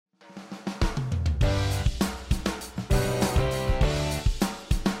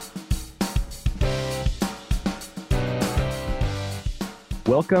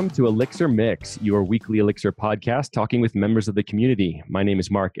Welcome to Elixir Mix, your weekly Elixir podcast, talking with members of the community. My name is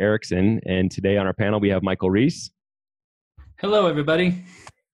Mark Erickson, and today on our panel we have Michael Reese. Hello, everybody.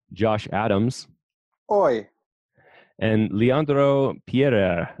 Josh Adams. Oi. And Leandro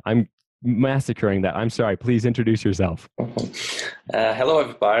Pierre. I'm massacring that. I'm sorry. Please introduce yourself. Hello,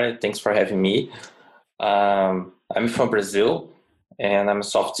 everybody. Thanks for having me. I'm from Brazil, and I'm a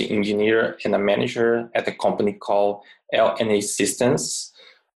software engineer and a manager at a company called LNA Systems,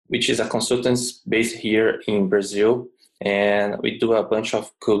 which is a consultancy based here in Brazil. And we do a bunch of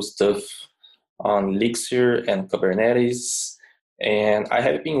cool stuff on Elixir and Kubernetes. And I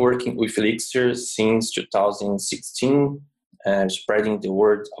have been working with Elixir since 2016, spreading the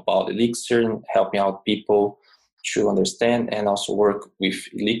word about Elixir and helping out people to understand and also work with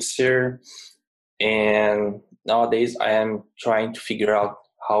Elixir. And nowadays I am trying to figure out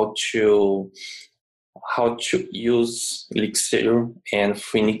how to use Elixir and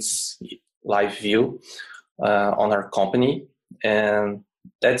Phoenix Live View on our company. And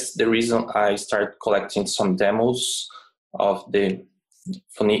that's the reason I started collecting some demos of the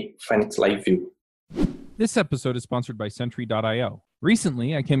Phoenix Live View. This episode is sponsored by Sentry.io.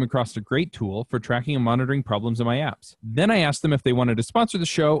 Recently, I came across a great tool for tracking and monitoring problems in my apps. Then I asked them if they wanted to sponsor the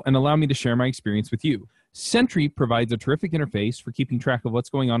show and allow me to share my experience with you. Sentry provides a terrific interface for keeping track of what's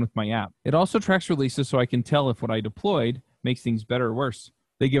going on with my app. It also tracks releases so I can tell if what I deployed makes things better or worse.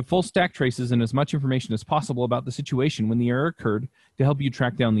 They give full stack traces and as much information as possible about the situation when the error occurred to help you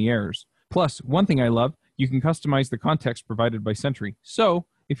track down the errors. Plus, one thing I love, you can customize the context provided by Sentry. So,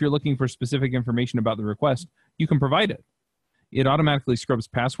 if you're looking for specific information about the request, you can provide it. It automatically scrubs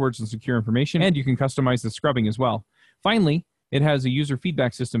passwords and secure information, and you can customize the scrubbing as well. Finally, it has a user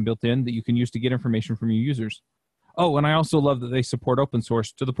feedback system built in that you can use to get information from your users. Oh, and I also love that they support open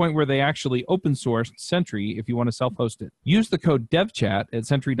source to the point where they actually open sourced Sentry if you want to self-host it. Use the code DevChat at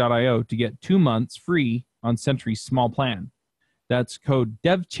Sentry.io to get 2 months free on Sentry's small plan. That's code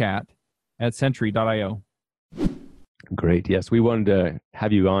DevChat at Sentry.io. Great. Yes, we wanted to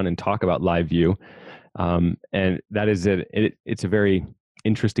have you on and talk about Live View. And that is it's a very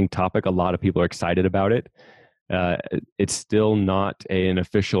interesting topic. A lot of people are excited about it. It's still not an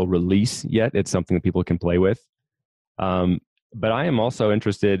official release yet. It's something that people can play with. But I am also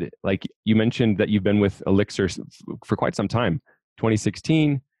interested, like you mentioned that you've been with Elixir for quite some time,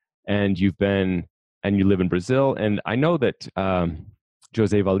 2016, and you live in Brazil. And I know that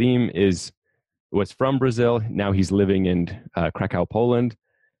Jose Valim was from Brazil. Now he's living in Krakow, Poland.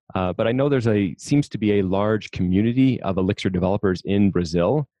 But I know seems to be a large community of Elixir developers in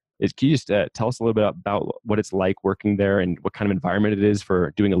Brazil. Can you just tell us a little bit about what it's like working there and what kind of environment it is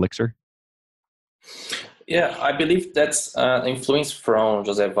for doing Elixir? Yeah, I believe that's influence from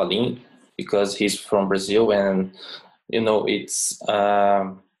José Valim because he's from Brazil, and it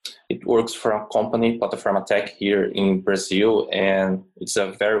works for a company, Plataforma Tech, here in Brazil, and it's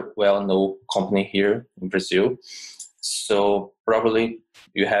a very well-known company here in Brazil. So probably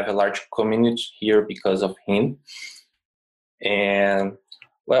you have a large community here because of him. And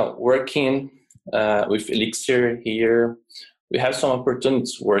well, working with Elixir here, we have some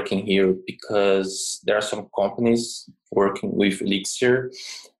opportunities working here because there are some companies working with Elixir.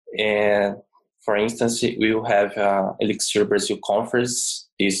 And for instance, we will have Elixir Brazil conference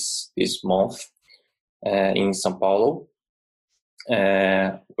this month in São Paulo,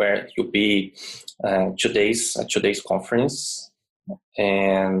 where it will be 2 days, a 2 days conference.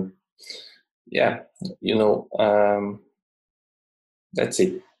 And yeah, that's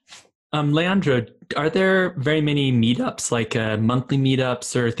it. Leandro, are there very many meetups, like monthly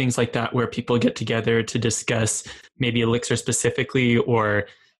meetups or things like that, where people get together to discuss maybe Elixir specifically, or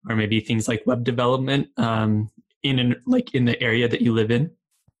maybe things like web development in the area that you live in?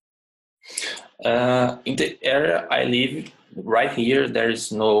 In the area I live right here, there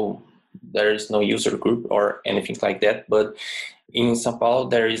is no user group or anything like that. But in São Paulo,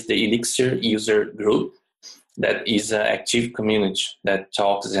 there is the Elixir user group that is an active community that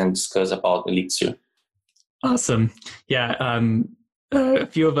talks and discusses about Elixir. Awesome. Yeah. A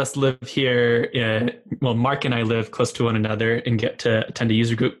few of us live here. Mark and I live close to one another and get to attend a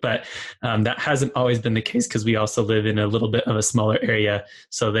user group, but that hasn't always been the case because we also live in a little bit of a smaller area.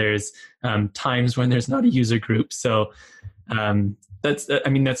 So there's times when there's not a user group. So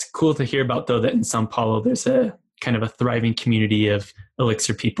that's cool to hear about, though, that in Sao Paulo there's a kind of a thriving community of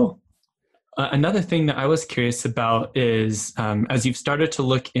Elixir people. Another thing that I was curious about is, as you've started to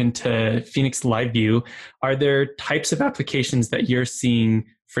look into Phoenix Live View, are there types of applications that you're seeing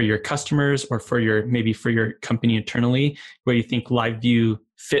for your customers or for your company internally where you think Live View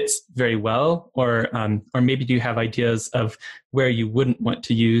fits very well, or maybe do you have ideas of where you wouldn't want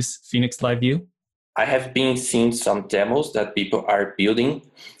to use Phoenix Live View? I have been seeing some demos that people are building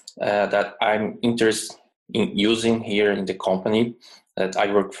that I'm interested in using here in the company that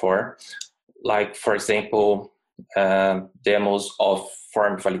I work for. Like, for example, demos of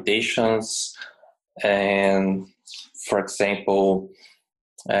form validations. And for example,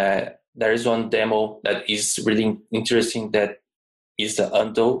 there is one demo that is really interesting that is the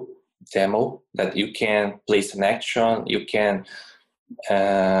undo demo, that you can place an action, you can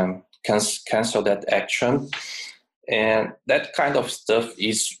cancel that action. And that kind of stuff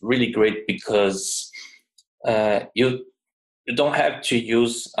is really great because you don't have to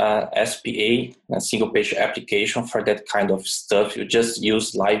use SPA, a single page application, for that kind of stuff. You just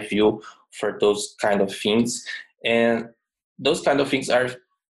use Live View for those kind of things. And those kind of things are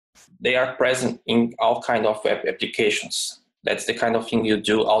present in all kind of web applications. That's the kind of thing you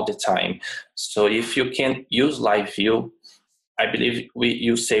do all the time. So if you can use Live View, I believe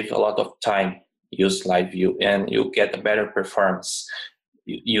you save a lot of time, use Live View, and you get a better performance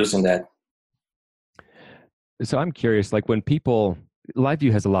using that. So I'm curious, like when Live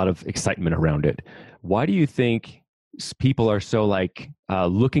View has a lot of excitement around it. Why do you think people are so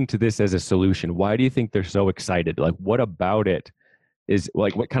looking to this as a solution? Why do you think they're so excited? Like, what about it is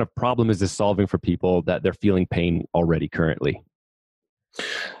like, what kind of problem is this solving for people that they're feeling pain already currently?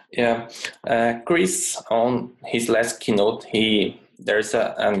 Yeah, Chris, on his last keynote, there's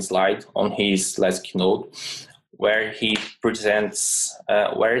a slide on his last keynote where he presents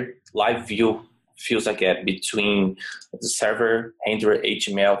where Live View fills a gap between the server rendered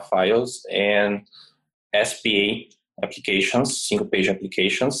HTML files and SPA applications, single page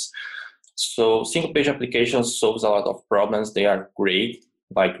applications. So single page applications solves a lot of problems. They are great,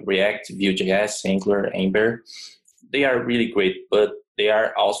 like React, Vue.js, Angular, Ember. They are really great, but they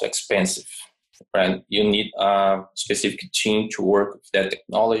are also expensive. Right? You need a specific team to work with that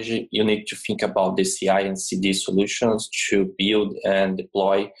technology. You need to think about the CI and CD solutions to build and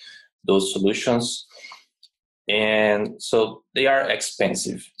deploy those solutions. And so they are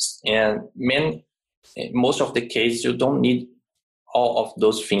expensive. And most of the case, you don't need all of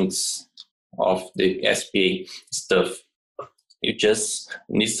those things of the SPA stuff. You just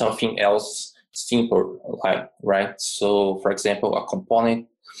need something else simple, right? So for example, a component,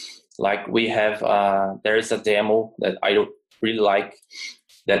 like we have, there is a demo that I really like,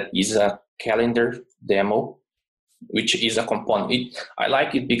 that is a calendar demo, which is a component. I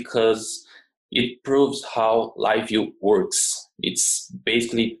like it because it proves how Live View works. It's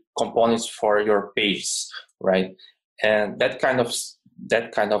basically components for your pages, right? And that kind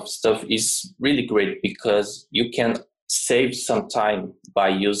of stuff is really great because you can save some time by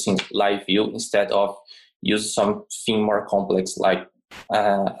using Live View instead of use something more complex like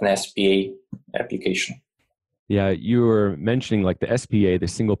an SPA application. Yeah, you were mentioning like the SPA, the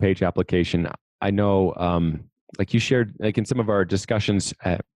single page application. I know, like you shared, like in some of our discussions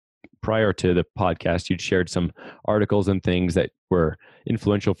prior to the podcast, you'd shared some articles and things that were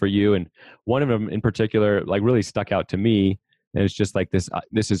influential for you. And one of them in particular, like really stuck out to me. And it's just like this,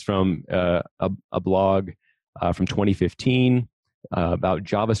 this is from a blog from 2015 about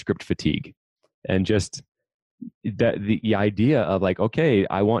JavaScript fatigue. And just that the idea of like, okay,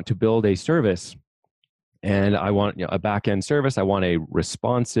 I want to build a service and I want a back-end service. I want a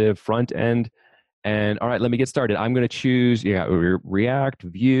responsive front end. And all right, let me get started. I'm going to choose React,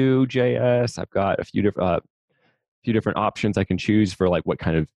 Vue.js. I've got a few different options I can choose for like what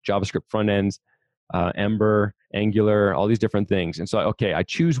kind of JavaScript front ends, Ember, Angular, all these different things. And so, okay, I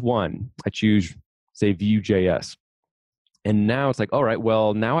choose one. I choose, say, Vue.js. And now it's like, all right,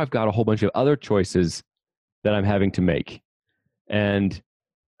 well, now I've got a whole bunch of other choices that I'm having to make. And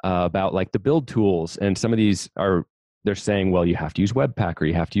about like the build tools. And some of these they're saying, well, you have to use Webpack or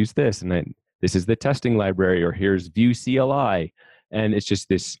you have to use this. And then this is the testing library, or here's Vue CLI. And it's just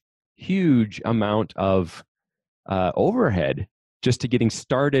this huge amount of overhead just to getting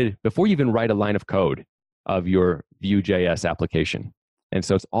started before you even write a line of code of your Vue.js application. And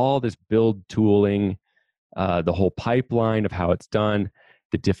so it's all this build tooling, the whole pipeline of how it's done,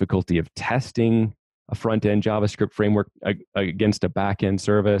 the difficulty of testing a front-end JavaScript framework against a back-end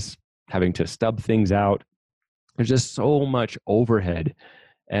service, having to stub things out. There's just so much overhead.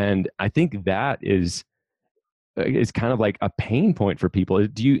 And I think that is kind of like a pain point for people.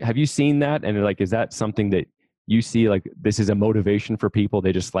 Have you seen that? And like, is that something that you see, like this is a motivation for people?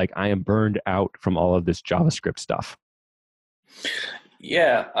 They just like, I am burned out from all of this JavaScript stuff.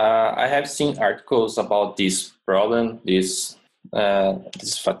 Yeah, I have seen articles about this problem, this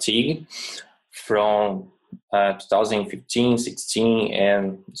fatigue, from 2015, 16,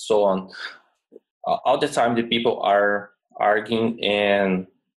 and so on. All the time, the people are arguing and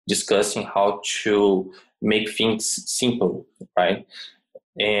discussing how to make things simple, right?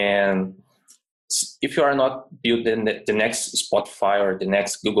 And if you are not building the next Spotify or the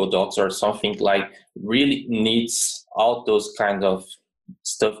next Google Docs or something like really needs all those kind of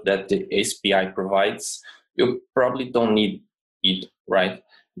stuff that the API provides, you probably don't need it, right?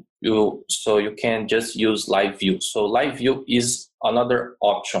 So you can just use Live View. So Live View is another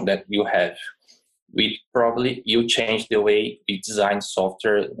option that you have. You change the way we design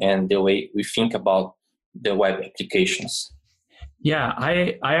software and the way we think about the web applications. Yeah,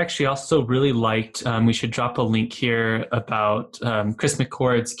 I actually also really liked, we should drop a link here about Chris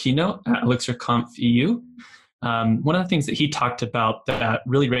McCord's keynote at ElixirConf EU. One of the things that he talked about that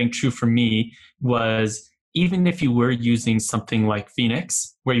really rang true for me was even if you were using something like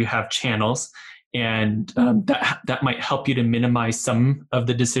Phoenix, where you have channels, and that might help you to minimize some of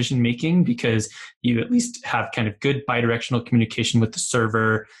the decision making because you at least have kind of good bidirectional communication with the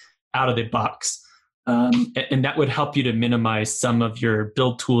server out of the box. And that would help you to minimize some of your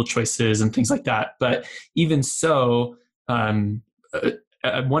build tool choices and things like that. But even so,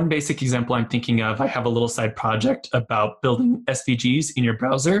 one basic example I'm thinking of, I have a little side project about building SVGs in your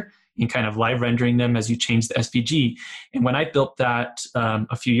browser and kind of live rendering them as you change the SVG. And when I built that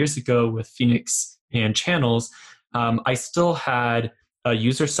a few years ago with Phoenix and channels, I still had a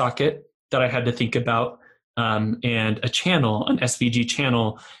user socket that I had to think about and a channel, an SVG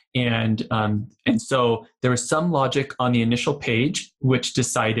channel. And so there was some logic on the initial page, which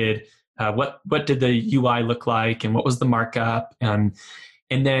decided what did the UI look like and what was the markup.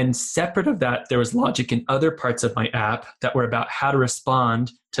 And then separate of that, there was logic in other parts of my app that were about how to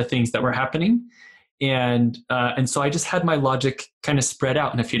respond to things that were happening. And so I just had my logic kind of spread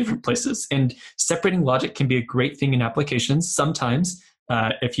out in a few different places. And separating logic can be a great thing in applications sometimes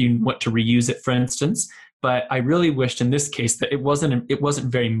if you want to reuse it, for instance. But I really wished in this case that it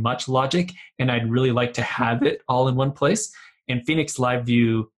wasn't very much logic, and I'd really like to have it all in one place. And Phoenix Live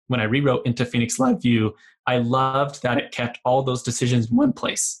View, when I rewrote into Phoenix Live View, I loved that it kept all those decisions in one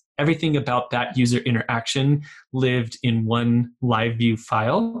place. Everything about that user interaction lived in one Live View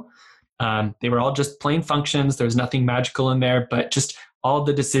file. They were all just plain functions. There was nothing magical in there, but just all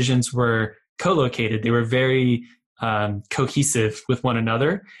the decisions were co-located. They were very cohesive with one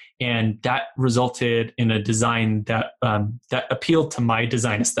another. And that resulted in a design that appealed to my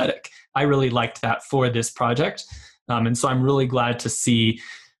design aesthetic. I really liked that for this project. And so I'm really glad to see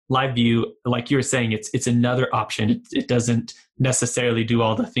Live View, like you were saying, it's another option. It doesn't necessarily do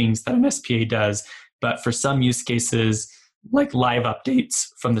all the things that an SPA does, but for some use cases, like live updates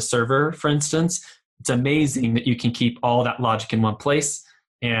from the server, for instance, it's amazing that you can keep all that logic in one place,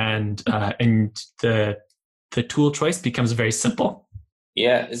 and the tool choice becomes very simple.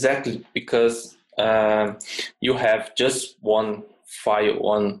 Yeah, exactly, because you have just one file,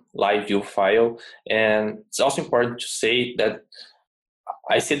 one Live View file, and it's also important to say that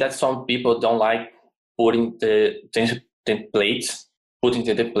I see that some people don't like putting the template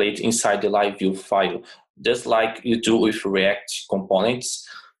inside the Live View file, just like you do with React components.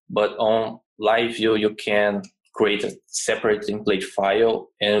 But on Live View, you can create a separate template file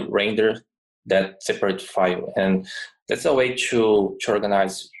and render that separate file. And that's a way to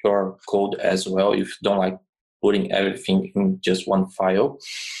organize your code as well if you don't like putting everything in just one file.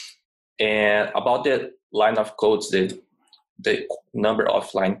 And about the line of codes, the number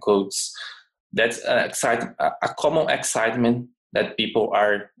of line codes, that's a common excitement that people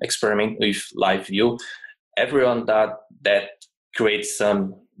are experimenting with Live View. Everyone that creates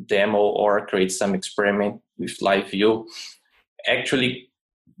some demo or creates some experiment with Live View actually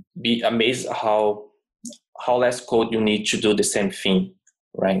be amazed how less code you need to do the same thing,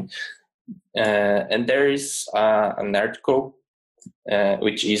 right? And there is an article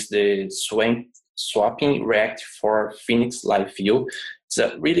which is the swapping React for Phoenix Live View. It's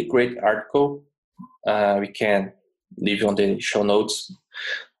a really great article. We can leave on the show notes.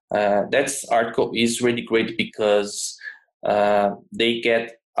 That article is really great because they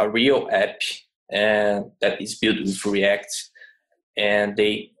get a real app that is built with React, and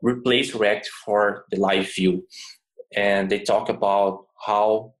they replace React for the Live View. And they talk about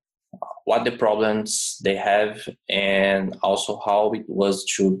what the problems they have, and also how it was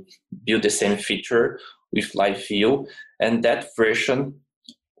to build the same feature with Live View. And that version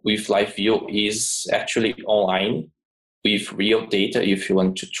with Live View is actually online with real data if you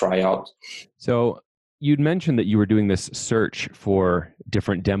want to try out. So you'd mentioned that you were doing this search for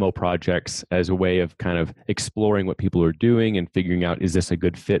different demo projects as a way of kind of exploring what people are doing and figuring out, is this a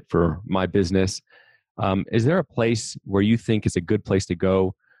good fit for my business? Is there a place where you think is a good place to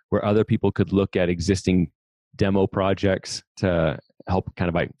go where other people could look at existing demo projects to help kind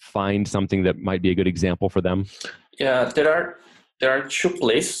of like find something that might be a good example for them? Yeah, there are two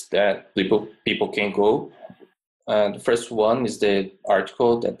places that people can go. The first one is the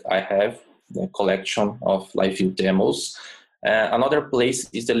article that I have, the collection of live view demos. Another place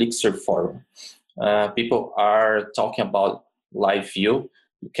is the Elixir forum. People are talking about live view.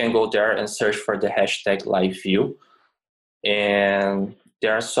 You can go there and search for the hashtag live view. And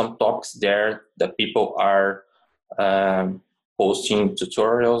there are some talks there that people are posting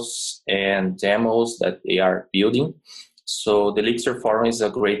tutorials and demos that they are building. So the Elixir forum is a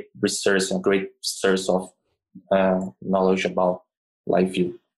great resource, a great source of knowledge about live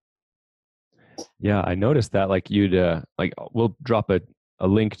view. Yeah, I noticed that. Like you'd we'll drop a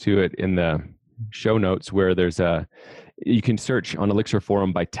link to it in the show notes where you can search on Elixir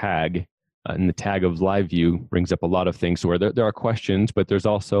forum by tag, and the tag of live view brings up a lot of things where there are questions, but there's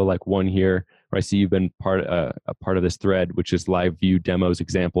also like one here where I see you've been a part of this thread, which is live view demos,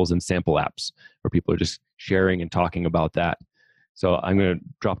 examples, and sample apps, where people are just sharing and talking about that. So I'm going to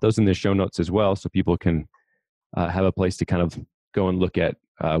drop those in the show notes as well, so people can have a place to kind of go and look at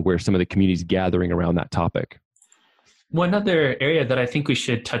where some of the community's gathering around that topic. One other area that I think we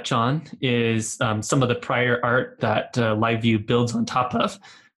should touch on is some of the prior art that LiveView builds on top of.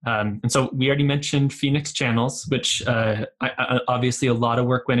 And so we already mentioned Phoenix channels, which obviously a lot of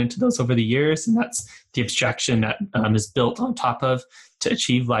work went into those over the years, and that's the abstraction that is built on top of to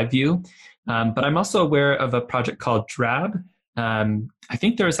achieve LiveView. But I'm also aware of a project called Drab. I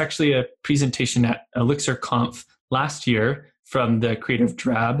think there was actually a presentation at ElixirConf last year from the creative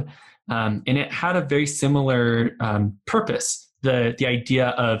Drab, and it had a very similar purpose. The idea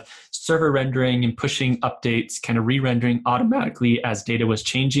of server rendering and pushing updates, kind of re-rendering automatically as data was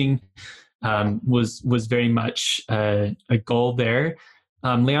changing, was very much a goal there.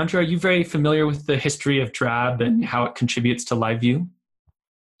 Leandro, are you very familiar with the history of Drab and how it contributes to LiveView?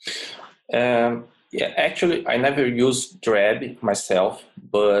 Yeah, actually, I never used Drab myself,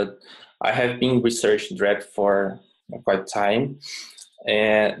 but I have been researching Drab for quite time.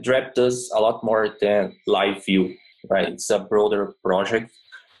 And Drab does a lot more than LiveView, right? It's a broader project.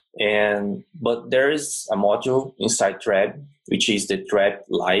 But there is a module inside Drab, which is the Drab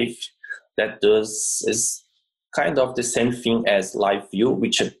Live, that is kind of the same thing as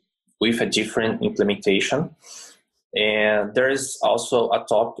LiveView, with a different implementation. And there is also a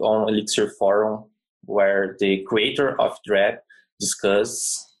talk on Elixir forum where the creator of Drab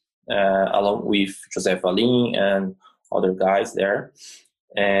discuss along with Joseph Valim and other guys there.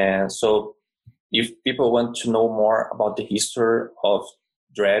 And so if people want to know more about the history of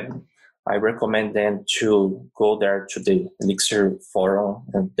Drab, I recommend them to go there to the Elixir forum,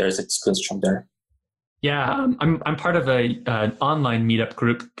 and there's a discussion there. Yeah, I'm part of an online meetup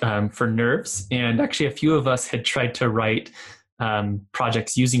group for Nerves, and actually a few of us had tried to write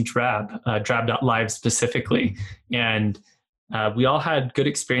projects using Drab, Drab.live specifically, and we all had good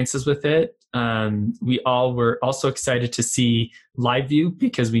experiences with it. We all were also excited to see LiveView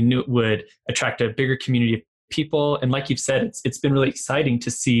because we knew it would attract a bigger community of people. And like you've said, it's been really exciting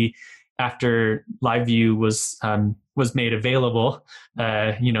to see after LiveView was made available,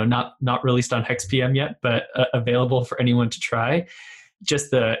 not released on HexPM yet, but available for anyone to try.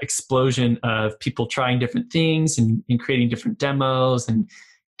 Just the explosion of people trying different things and creating different demos and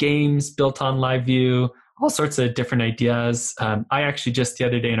games built on LiveView, all sorts of different ideas. I actually just the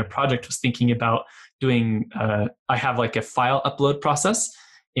other day in a project was thinking about doing, I have like a file upload process.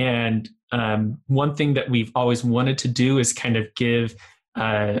 And one thing that we've always wanted to do is kind of give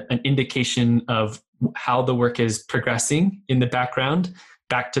an indication of how the work is progressing in the background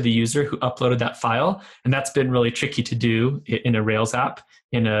back to the user who uploaded that file. And that's been really tricky to do in a Rails app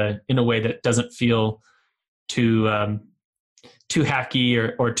in a way that doesn't feel too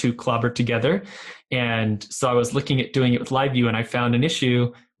hacky or too clobbered together. And so I was looking at doing it with LiveView, and I found an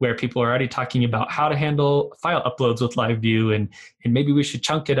issue where people are already talking about how to handle file uploads with LiveView, and maybe we should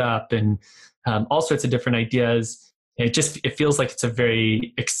chunk it up, and all sorts of different ideas. It feels like it's a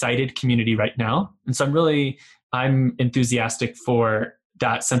very excited community right now. And so I'm enthusiastic for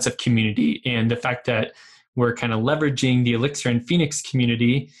that sense of community and the fact that we're kind of leveraging the Elixir and Phoenix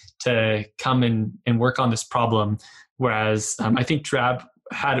community to come and work on this problem. Whereas I think Drab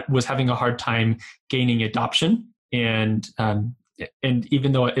was having a hard time gaining adoption. And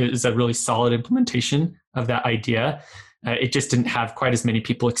even though it is a really solid implementation of that idea, it just didn't have quite as many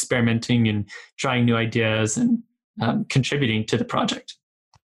people experimenting and trying new ideas and contributing to the project.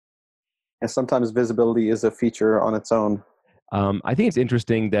 And sometimes visibility is a feature on its own. I think it's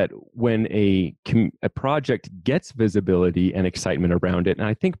interesting that when a project gets visibility and excitement around it, and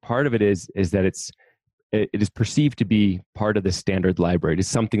I think part of it is that it is perceived to be part of the standard library. It is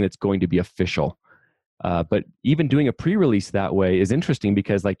something that's going to be official. But even doing a pre-release that way is interesting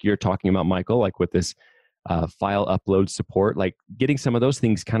because, like you're talking about, Michael, like with this file upload support, like getting some of those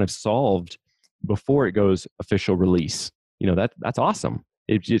things kind of solved before it goes official release. That's awesome.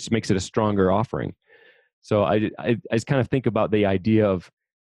 It just makes it a stronger offering. So I just kind of think about the idea of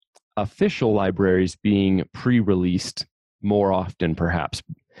official libraries being pre-released more often, perhaps,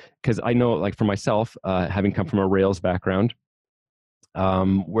 because I know, like for myself, having come from a Rails background,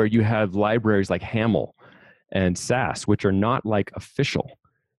 where you have libraries like Haml and Sass, which are not like official,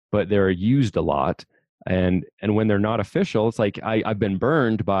 but they're used a lot. And when they're not official, it's like I've been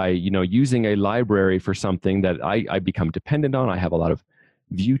burned by using a library for something that I become dependent on. I have a lot of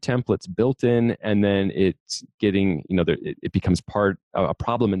Vue templates built in, and then it's getting it becomes a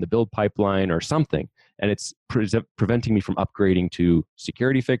problem in the build pipeline or something, and it's preventing me from upgrading to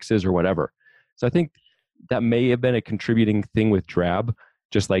security fixes or whatever. So I think that may have been a contributing thing with Drab,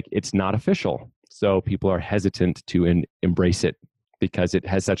 just like it's not official, so people are hesitant to embrace it because it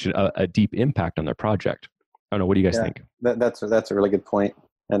has such a deep impact on their project. I don't know. What do you guys think? That's a really good point,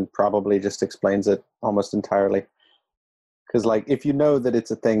 and probably just explains it almost entirely. Because like if you know that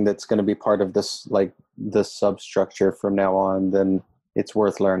it's a thing that's going to be part of this substructure from now on, then it's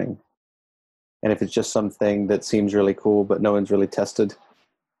worth learning. And if it's just something that seems really cool but no one's really tested,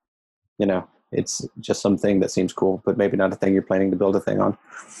 it's just something that seems cool but maybe not a thing you're planning to build a thing on.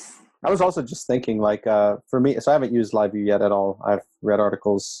 I was also just thinking, like, for me, so I haven't used LiveView yet at all. I've read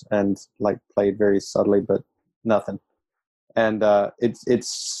articles and like played very subtly, but nothing. And it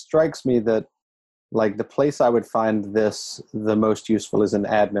strikes me that like the place I would find this the most useful is in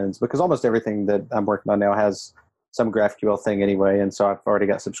admins, because almost everything that I'm working on now has some GraphQL thing anyway. And so I've already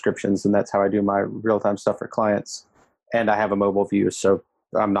got subscriptions, and that's how I do my real-time stuff for clients. And I have a mobile view, so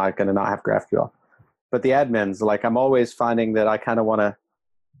I'm not going to not have GraphQL. But the admins, like I'm always finding that I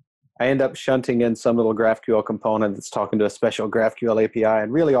end up shunting in some little GraphQL component that's talking to a special GraphQL API.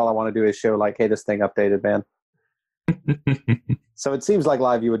 And really all I want to do is show like, hey, this thing updated, man. So it seems like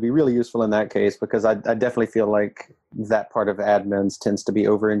LiveView would be really useful in that case, because I definitely feel like that part of admins tends to be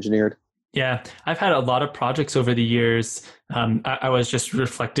over-engineered. Yeah, I've had a lot of projects over the years. I was just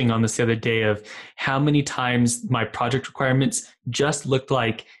reflecting on this the other day of how many times my project requirements just looked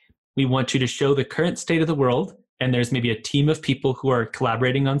like, we want you to show the current state of the world, and there's maybe a team of people who are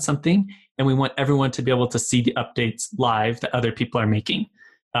collaborating on something, and we want everyone to be able to see the updates live that other people are making.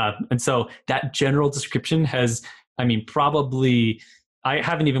 And so that general description has, probably, I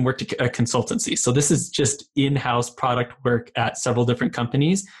haven't even worked at a consultancy. So this is just in-house product work at several different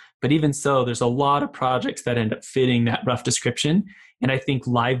companies. But even so, there's a lot of projects that end up fitting that rough description. And I think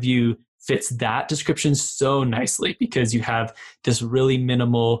LiveView fits that description so nicely, because you have this really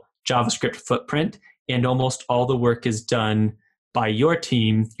minimal JavaScript footprint, and almost all the work is done by your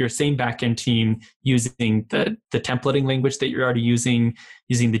team, your same backend team, using the templating language that you're already using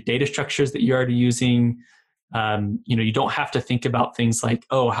the data structures that you're already using. You don't have to think about things like,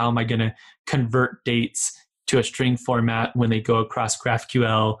 oh, how am I going to convert dates to a string format when they go across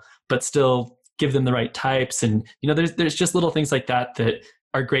GraphQL, but still give them the right types. And, there's just little things like that that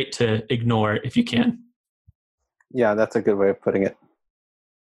are great to ignore if you can. Yeah, that's a good way of putting it.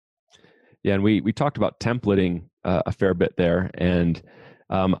 Yeah, and we talked about templating a fair bit there, and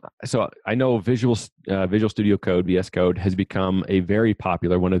so I know Visual Studio Code, VS Code, has become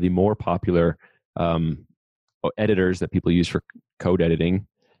one of the more popular editors that people use for code editing,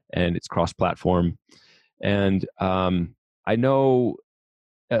 and it's cross-platform. And I know,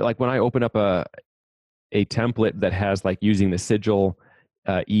 like when I open up a template that has like using the sigil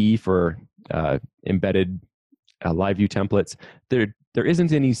E for embedded LiveView templates, there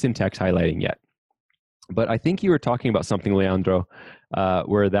isn't any syntax highlighting yet. But I think you were talking about something, Leandro,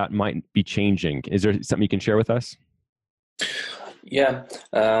 where that might be changing. Is there something you can share with us? Yeah,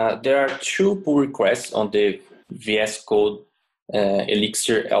 there are two pull requests on the VS Code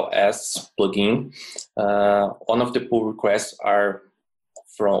Elixir LS plugin. One of the pull requests are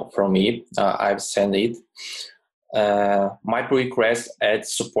from me. I've sent it. My pull request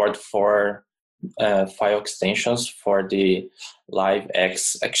adds support for file extensions for the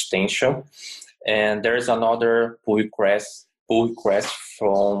LiveX extension, and there is another pull request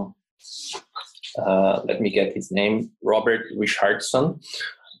from let me get his name, Robert Richardson,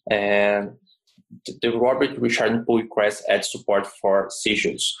 and the Robert Richardson pull request adds support for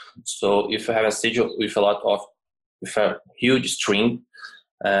sigils. So if you have a sigil with a huge string,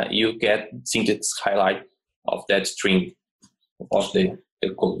 you get syntax highlight of that string. of the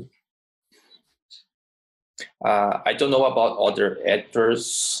code. I don't know about other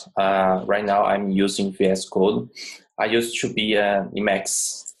editors. Right now, I'm using VS Code. I used to be an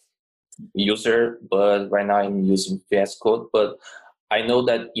Emacs user, but right now I'm using VS Code. But I know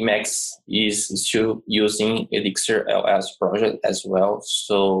that Emacs is still using Elixir LS project as well.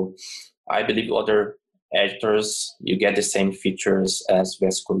 So I believe other editors, you get the same features as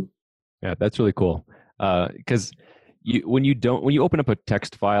VS Code. Yeah, that's really cool. Because when you open up a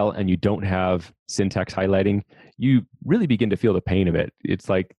text file and you don't have syntax highlighting, you really begin to feel the pain of it. It's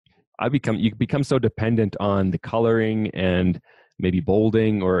like you become so dependent on the coloring and maybe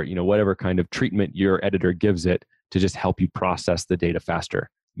bolding or whatever kind of treatment your editor gives it to just help you process the data faster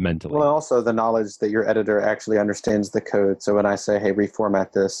mentally. Well, also the knowledge that your editor actually understands the code. So when I say, hey,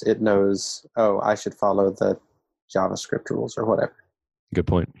 reformat this, it knows, oh, I should follow the JavaScript rules or whatever. Good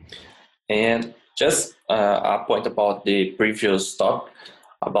point. And just a point about the previous talk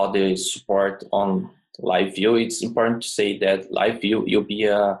about the support on Live View. It's important to say that Live View will be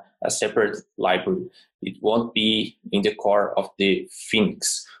a separate library. It won't be in the core of the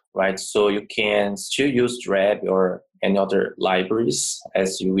Phoenix, right? So you can still use Drab or any other libraries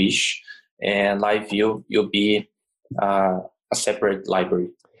as you wish, and Live View will be a separate library.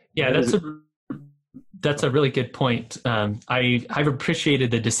 Yeah, that's a really good point. I've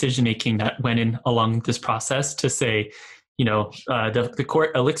appreciated the decision making that went in along this process to say, the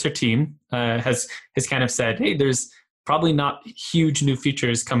core Elixir team has kind of said, hey, there's probably not huge new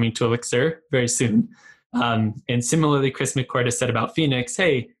features coming to Elixir very soon. And similarly, Chris McCord has said about Phoenix,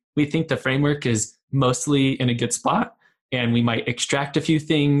 hey, we think the framework is mostly in a good spot, and we might extract a few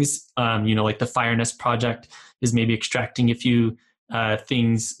things. Like the FireNest project is maybe extracting a few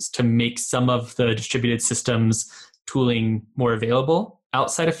things to make some of the distributed systems tooling more available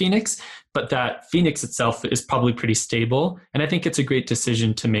outside of Phoenix, but that Phoenix itself is probably pretty stable. And I think it's a great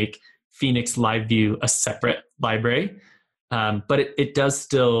decision to make Phoenix Live View a separate library. But it does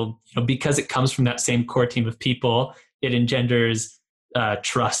still, because it comes from that same core team of people, it engenders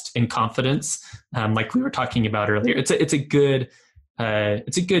trust and confidence, like we were talking about earlier. It's a good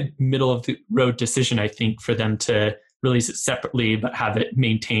middle of the road decision, I think, for them to release it separately but have it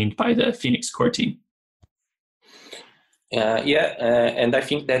maintained by the Phoenix core team. And I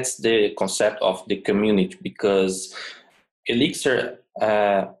think that's the concept of the community, because Elixir,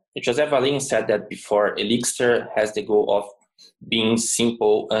 Joseph Valim said that before, Elixir has the goal of being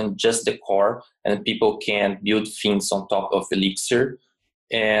simple and just the core, and people can build things on top of Elixir.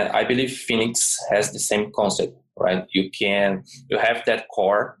 And I believe Phoenix has the same concept, right? You have that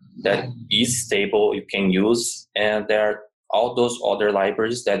core that is stable, you can use, and there are all those other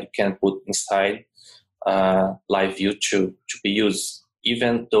libraries that you can put inside Live View to be used,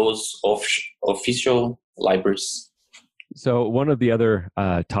 even those official libraries. So one of the other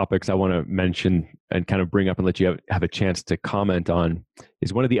topics I want to mention and kind of bring up and let you have a chance to comment on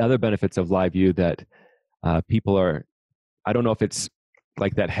is one of the other benefits of Live View that people are, I don't know if it's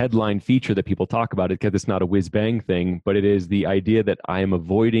like that headline feature that people talk about it because it's not a whiz-bang thing, but it is the idea that I am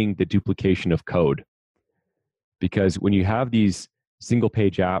avoiding the duplication of code. Because when you have these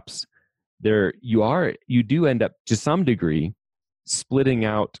single-page apps, you do end up to some degree splitting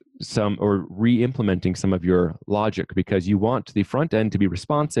out some or re-implementing some of your logic because you want the front end to be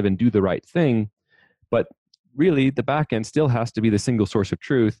responsive and do the right thing, but really the back end still has to be the single source of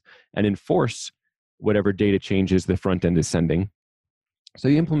truth and enforce whatever data changes the front end is sending. So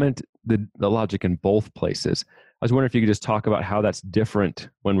you implement the logic in both places. I was wondering if you could just talk about how that's different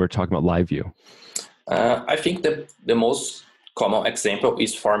when we're talking about Live View. I think the most common example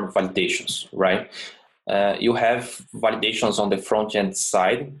is form validations, right? You have validations on the front-end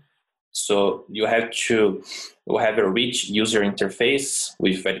side. So you have a rich user interface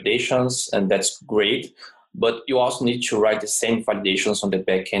with validations, and that's great. But you also need to write the same validations on the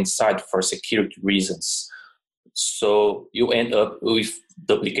back-end side for security reasons. So you end up with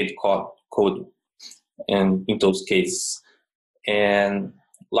duplicate code in those cases. And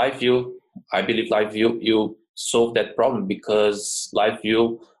Live View, I believe Live View, you solve that problem because Live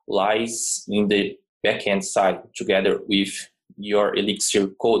View lies in the backend side together with your Elixir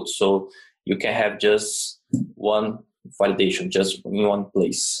code. So you can have just one validation, just in one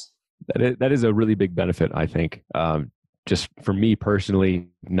place. That is a really big benefit, I think. Just for me personally,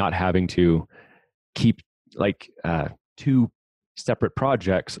 not having to keep two separate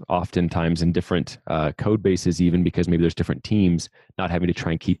projects oftentimes in different code bases, even because maybe there's different teams, not having to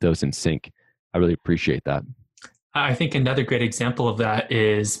try and keep those in sync. I really appreciate that. I think another great example of that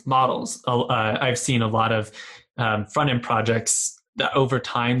is models. I've seen a lot of front-end projects that over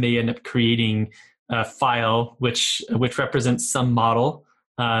time they end up creating file which represents some model,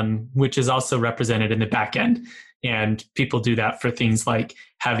 which is also represented in the backend. And people do that for things like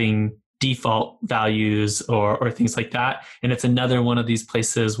having default values or things like that. And it's another one of these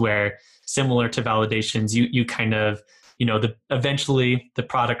places where, similar to validations, you kind of, eventually the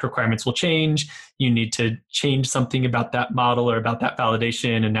product requirements will change. You need to change something about that model or about that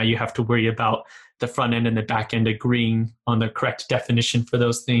validation. And now you have to worry about the front end and the back end agreeing on the correct definition for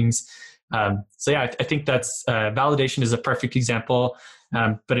those things. So yeah, I think that's validation is a perfect example,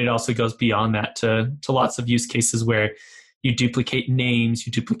 but it also goes beyond that to lots of use cases where you duplicate names,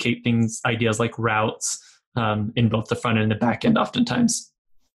 you duplicate things, ideas like routes in both the front end and the back end oftentimes.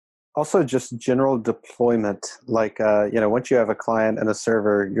 Also, just general deployment. Like, once you have a client and a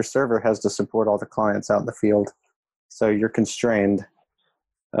server, your server has to support all the clients out in the field. So you're constrained.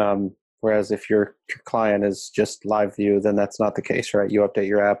 Whereas if your client is just live view, then that's not the case, right? You update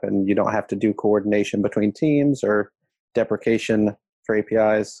your app and you don't have to do coordination between teams or deprecation for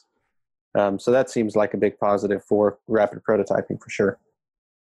APIs. So that seems like a big positive for rapid prototyping for sure.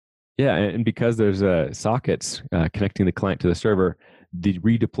 Yeah, and because there's sockets connecting the client to the server, the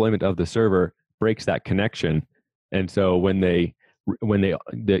redeployment of the server breaks that connection. And so when there's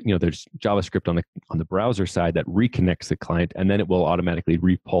JavaScript on the browser side that reconnects the client, and then it will automatically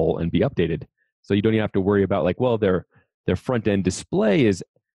repoll and be updated. So you don't even have to worry about their front end display is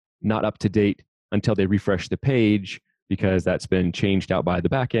not up to date until they refresh the page because that's been changed out by the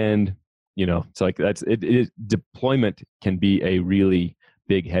back end. So deployment can be a really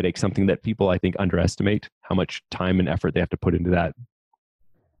big headache, something that people I think underestimate how much time and effort they have to put into that.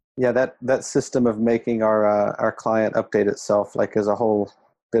 Yeah, that system of making our client update itself is a whole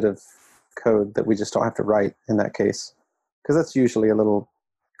bit of code that we just don't have to write in that case, because that's usually a little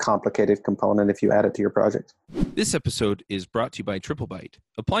complicated component if you add it to your project. This episode is brought to you by TripleByte.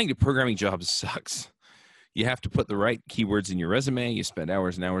 Applying to programming jobs sucks. You have to put the right keywords in your resume. You spend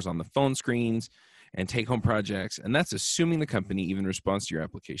hours and hours on the phone screens and take-home projects, and that's assuming the company even responds to your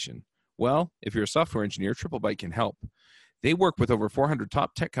application. Well, if you're a software engineer, TripleByte can help. They work with over 400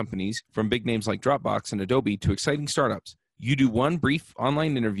 top tech companies, from big names like Dropbox and Adobe to exciting startups. You do one brief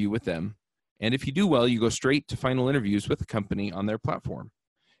online interview with them, and if you do well, you go straight to final interviews with the company on their platform.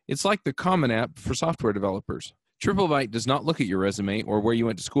 It's like the Common App for software developers. TripleByte does not look at your resume or where you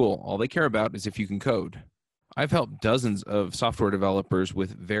went to school. All they care about is if you can code. I've helped dozens of software developers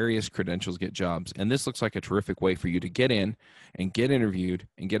with various credentials get jobs, and this looks like a terrific way for you to get in and get interviewed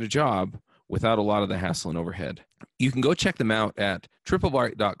and get a job without a lot of the hassle and overhead. You can go check them out at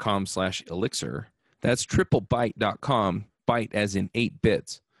triplebyte.com/elixir. That's triplebyte.com, byte as in 8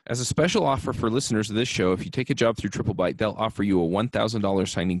 bits. As a special offer for listeners of this show, if you take a job through TripleByte, they'll offer you a $1,000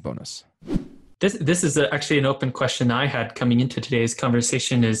 signing bonus. This is actually an open question I had coming into today's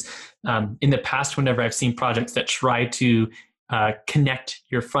conversation is, in the past, whenever I've seen projects that try to connect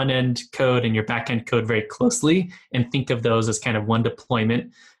your front-end code and your back-end code very closely and think of those as kind of one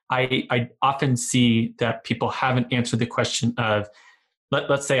deployment, I often see that people haven't answered the question of,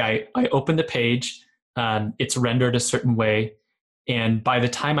 let's say I open the page, it's rendered a certain way, and by the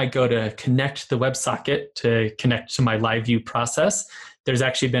time I go to connect the WebSocket to connect to my live view process, there's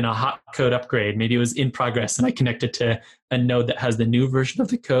actually been a hot code upgrade. Maybe it was in progress and I connected to a node that has the new version of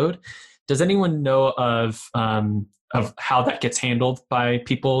the code. Does anyone know of how that gets handled by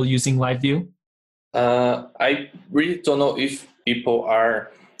people using live view? I really don't know if people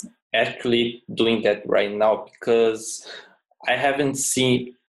are actually doing that right now, because I haven't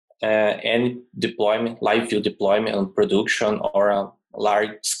seen any deployment, live view deployment on production or a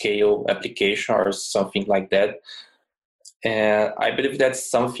large scale application or something like that. And I believe that's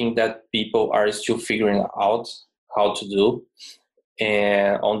something that people are still figuring out how to do.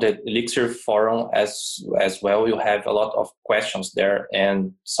 And on the Elixir forum as well, you have a lot of questions there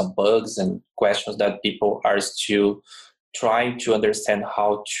and some bugs and questions that people are still trying to understand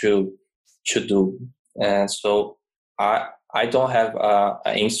how to do. And so I don't have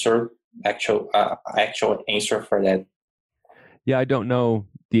an actual answer for that. Yeah, I don't know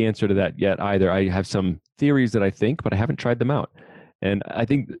the answer to that yet either. I have some theories that I think, but I haven't tried them out. And I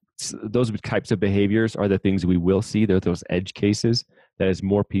think those types of behaviors are the things we will see. They're those edge cases that as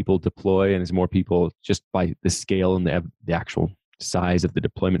more people deploy and as more people, just by the scale and the actual size of the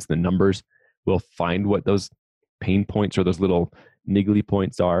deployments, the numbers, will find what those pain points or those little niggly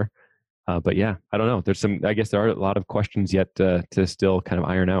points are. But yeah, I don't know. I guess there are a lot of questions yet to still kind of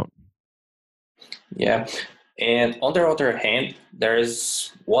iron out. Yeah. And on the other hand,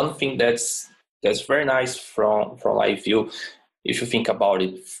 there's one thing that's very nice from live view, if you think about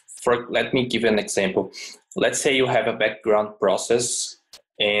it. Let me give you an example. Let's say you have a background process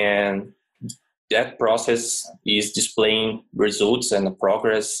and that process is displaying results and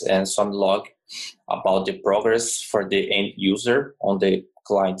progress and some log about the progress for the end user on the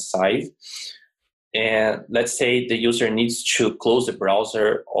client side. And let's say the user needs to close the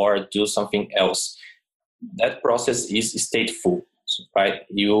browser or do something else. That process is stateful, right?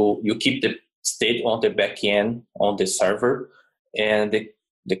 You keep the state on the back end on the server, and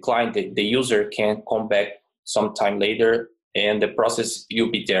the client, the user can come back sometime later, and the process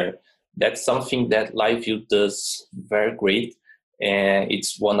will be there. That's something that LiveView does very great, and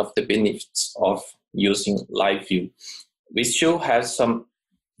it's one of the benefits of using LiveView. We still have some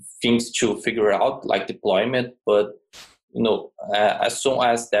things to figure out, like deployment, but as soon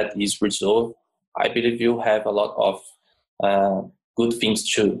as that is resolved, I believe you have a lot of good things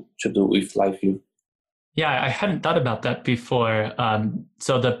to do with LiveView. Yeah, I hadn't thought about that before.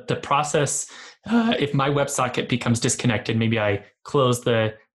 So the process, if my WebSocket becomes disconnected, maybe I close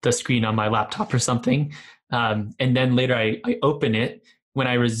the screen on my laptop or something, and then later I open it. When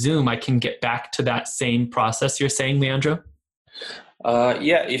I resume, I can get back to that same process you're saying, Leandro?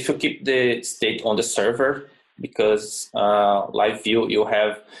 Yeah, if you keep the state on the server, because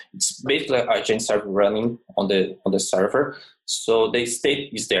LiveView, it's basically a Gen server running on the server. So the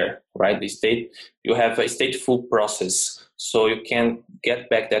state is there, right? The state, you have a stateful process. So you can get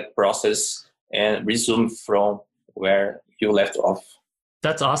back that process and resume from where you left off.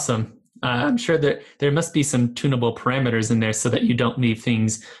 That's awesome. I'm sure that there must be some tunable parameters in there so that you don't leave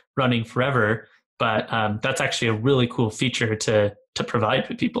things running forever. But that's actually a really cool feature to provide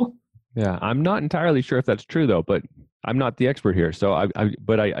for people. Yeah, I'm not entirely sure if that's true though, but I'm not the expert here. So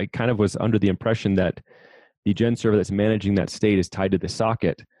I kind of was under the impression that the Gen server that's managing that state is tied to the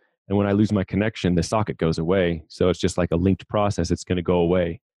socket. And when I lose my connection, the socket goes away. So it's just like a linked process. It's going to go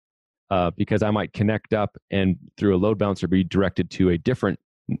away because I might connect up and through a load balancer be directed to a different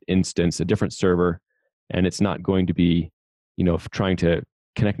instance, a different server. And it's not going to be, trying to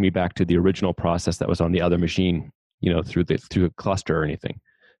connect me back to the original process that was on the other machine, through a cluster or anything.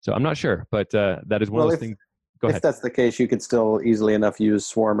 So I'm not sure, but that is one of those things. Go ahead. If that's the case, you could still easily enough use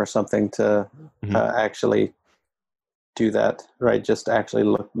Swarm or something to actually do that, right? Just actually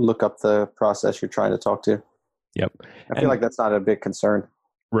look up the process you're trying to talk to. Yep. I feel like that's not a big concern.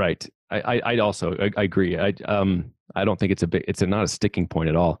 Right. I also agree. I don't think it's not a sticking point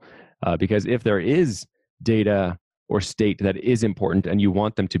at all, because if there is data or state that is important and you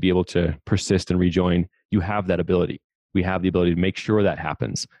want them to be able to persist and rejoin, you have that ability. We have the ability to make sure that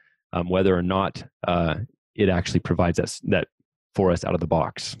happens, whether or not it actually provides us that for us out of the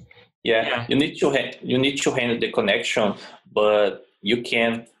box. Yeah, you need to handle the connection, but you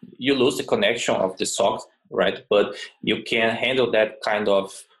lose the connection of the socket, right? But you can handle that kind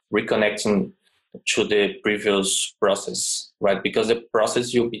of reconnecting to the previous process, right? Because the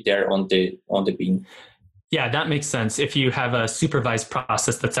process will be there on the beam. Yeah, that makes sense. If you have a supervised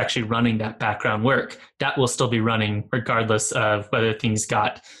process that's actually running that background work, that will still be running regardless of whether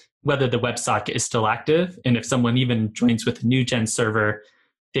the WebSocket is still active. And if someone even joins with a new Gen server,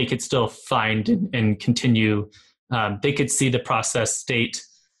 they could still find and continue. They could see the process state.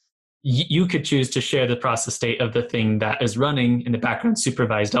 You could choose to share the process state of the thing that is running in the background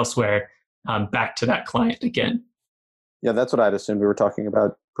supervised elsewhere back to that client again. Yeah, that's what I'd assumed we were talking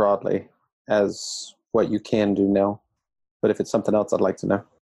about broadly as what you can do now. But if it's something else, I'd like to know.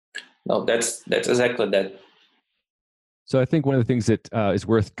 No, that's exactly that. So I think one of the things that is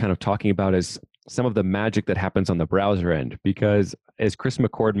worth kind of talking about is some of the magic that happens on the browser end, because as Chris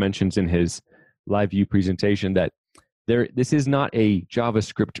McCord mentions in his LiveView presentation, that this is not a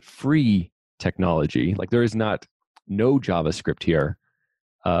JavaScript free technology. Like there is no JavaScript here.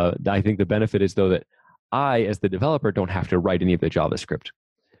 I think the benefit is though that I, as the developer, don't have to write any of the JavaScript.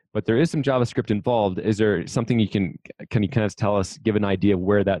 But there is some JavaScript involved. Is there something can you kind of tell us, give an idea of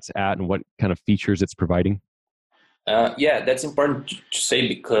where that's at and what kind of features it's providing? Yeah, that's important to say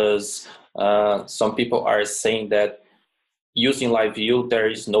because some people are saying that using LiveView, there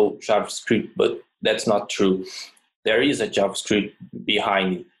is no JavaScript, but that's not true. There is a JavaScript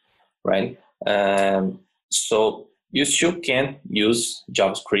behind it, right? So you still can use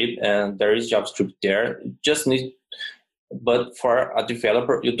JavaScript, and there is JavaScript there. But for a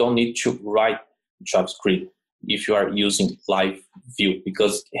developer, you don't need to write JavaScript if you are using LiveView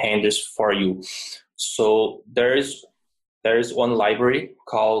because it handles for you. So there is one library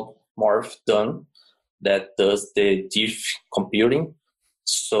called Morph.Done that does the diff computing.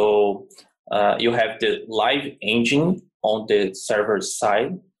 So you have the live engine on the server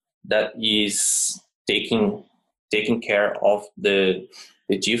side that is taking care of the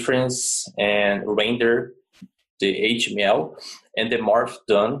difference and render the HTML, and the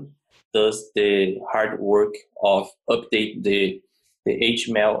Morph.Done does the hard work of update the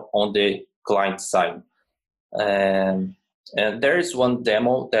HTML on the client side. And there is one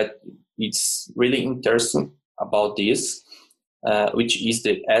demo that it's really interesting about this, which is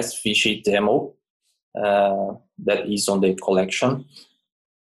the SVG demo that is on the collection.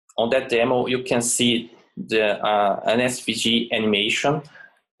 On that demo, you can see an SVG animation,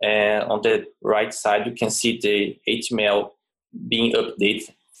 and on the right side, you can see the HTML being updated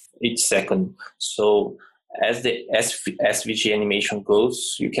each second. So as the SVG animation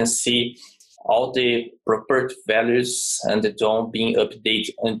goes, you can see all the property values and the DOM being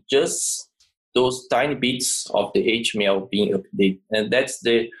updated, and just those tiny bits of the HTML being updated. And that's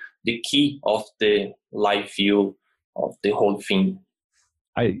the key of the live view of the whole thing.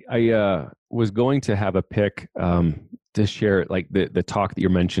 I was going to have a pick to share, like the talk that you're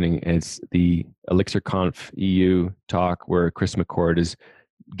mentioning. It's the ElixirConf EU talk where Chris McCord is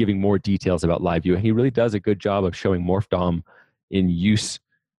giving more details about live view. And he really does a good job of showing Morph DOM in use,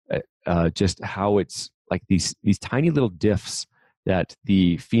 just how it's like these tiny little diffs that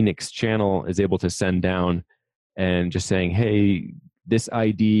the Phoenix channel is able to send down, and just saying, hey, this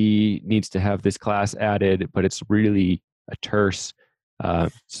ID needs to have this class added, but it's really a terse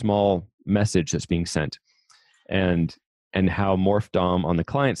small message that's being sent, and how Morph DOM on the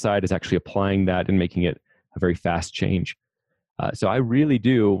client side is actually applying that and making it a very fast change. So I really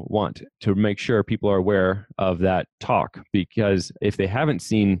do want to make sure people are aware of that talk, because if they haven't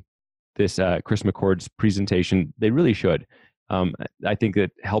seen this Chris McCord's presentation, they really should. I think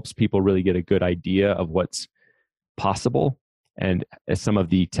it helps people really get a good idea of what's possible and some of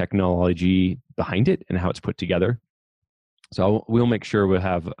the technology behind it and how it's put together. So we'll make sure we'll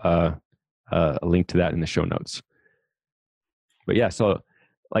have a link to that in the show notes. But yeah, so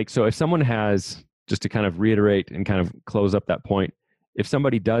if someone has, just to kind of reiterate and kind of close up that point, if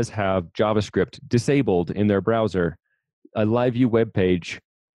somebody does have JavaScript disabled in their browser, a live view web page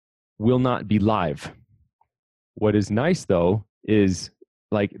will not be live. What is nice though is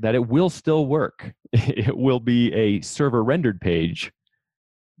like that it will still work. It will be a server rendered page,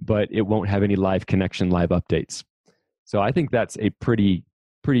 but it won't have any live connection, live updates. So I think that's a pretty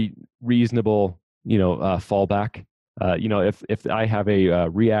reasonable, fallback. If I have a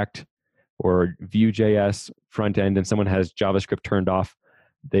React or Vue.js front end and someone has JavaScript turned off,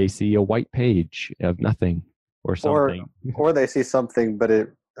 they see a white page of nothing or something. Or they see something, but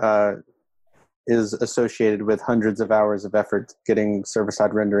it is associated with hundreds of hours of effort getting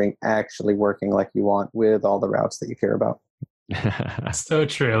server-side rendering actually working like you want with all the routes that you care about. So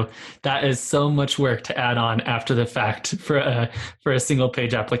true. That is so much work to add on after the fact for a single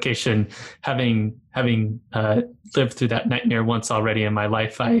page application. Having lived through that nightmare once already in my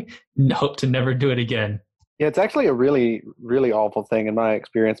life, I hope to never do it again. Yeah, it's actually a really, really awful thing in my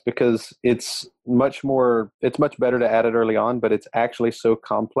experience, because it's much better to add it early on, but it's actually so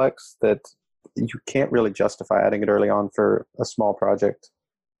complex that you can't really justify adding it early on for a small project.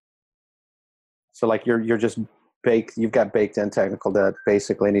 So like you're just you've got baked in technical debt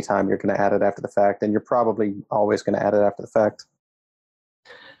basically anytime you're going to add it after the fact, and you're probably always going to add it after the fact.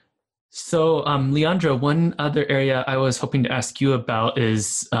 So, Leandro, one other area I was hoping to ask you about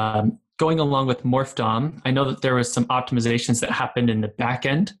is going along with Morph DOM. I know that there was some optimizations that happened in the back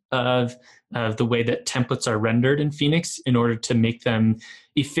end of the way that templates are rendered in Phoenix in order to make them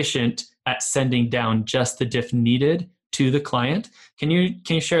efficient at sending down just the diff needed to the client. Can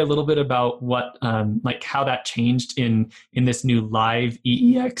you share a little bit about what how that changed in this new live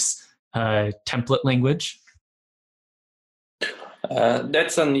EEX template language?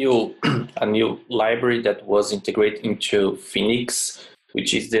 That's a new library that was integrated into Phoenix,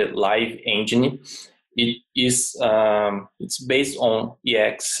 which is the Live Engine. It is it's based on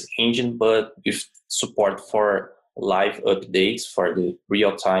EX engine, but with support for live updates for the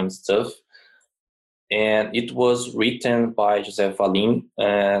real-time stuff. And it was written by Joseph Valim,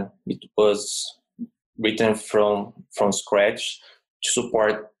 and it was written from scratch to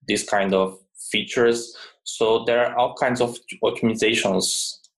support this kind of features. So there are all kinds of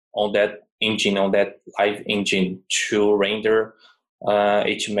optimizations on that engine, on that live engine, to render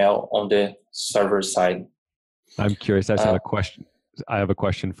HTML on the server side. I'm curious. I have a question. I have a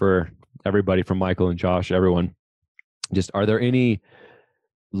question for everybody, from Michael and Josh, everyone. Just, are there any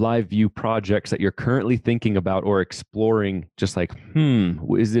live view projects that you're currently thinking about or exploring, just like,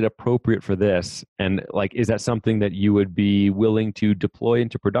 is it appropriate for this? And like, is that something that you would be willing to deploy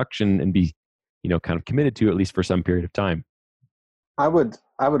into production and be, kind of committed to, at least for some period of time? I would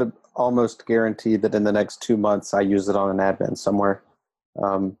almost guarantee that in the next 2 months, I use it on an admin somewhere.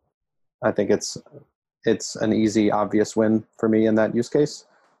 I think it's an easy, obvious win for me in that use case.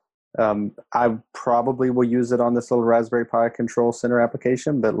 I probably will use it on this little Raspberry Pi Control Center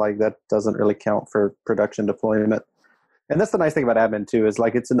application, but like that doesn't really count for production deployment. And that's the nice thing about admin too, is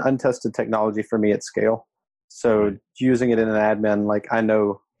like it's an untested technology for me at scale. So using it in an admin, like I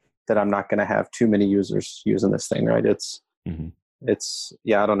know that I'm not going to have too many users using this thing, right? It's I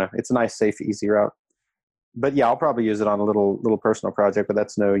don't know. It's a nice, safe, easy route. But yeah, I'll probably use it on a little personal project, but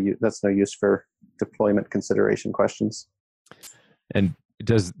that's no use for deployment consideration questions. And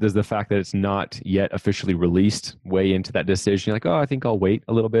does the fact that it's not yet officially released weigh into that decision? You're like, oh, I think I'll wait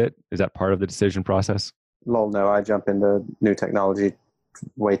a little bit. Is that part of the decision process? Lol, no, I jump into new technology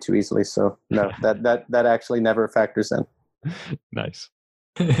way too easily. So no, that actually never factors in. Nice.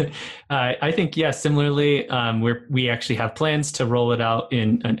 I think, yeah, similarly, we actually have plans to roll it out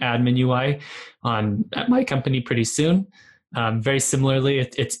in an admin UI at my company pretty soon. Very similarly,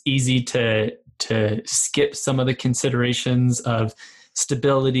 it's easy to skip some of the considerations of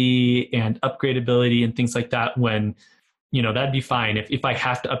stability and upgradability and things like that when, that'd be fine. If I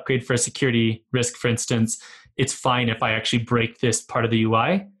have to upgrade for a security risk, for instance, it's fine if I actually break this part of the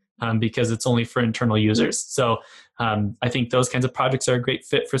UI because it's only for internal users. So I think those kinds of projects are a great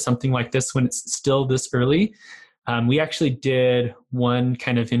fit for something like this when it's still this early. We actually did one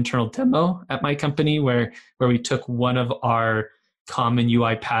kind of internal demo at my company where we took one of our common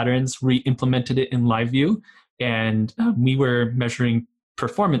UI patterns, re-implemented it in LiveView, and we were measuring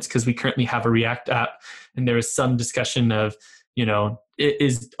performance because we currently have a React app, and there was some discussion of,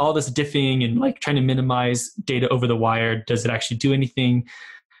 is all this diffing and like trying to minimize data over the wire, does it actually do anything?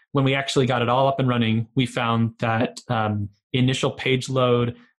 When we actually got it all up and running, we found that initial page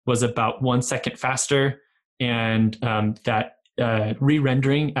load was about 1 second faster, and that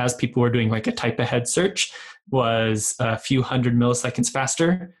re-rendering as people were doing like a type ahead search was a few hundred milliseconds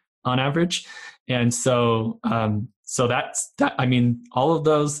faster on average. And so that's that. I mean, all of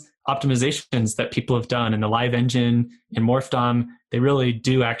those optimizations that people have done in the Live Engine and Morphdom, they really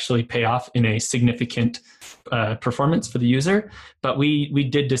do actually pay off in a significant performance for the user. But we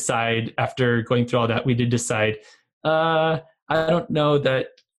did decide, after going through all that, I don't know that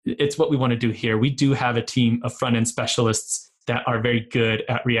it's what we want to do here. We do have a team of front-end specialists that are very good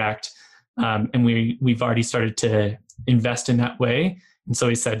at React, and we've already started to invest in that way. And so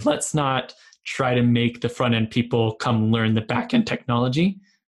we said, let's not try to make the front-end people come learn the back-end technology.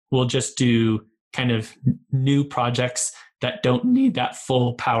 We'll just do kind of new projects that don't need that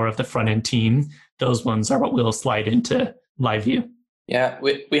full power of the front-end team. Those ones are what we'll slide into LiveView. Yeah,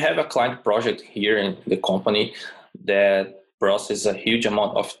 we have a client project here in the company that processes a huge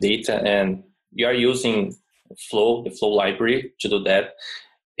amount of data, and we are using Flow, the Flow library, to do that.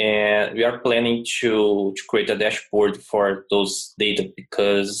 And we are planning to create a dashboard for those data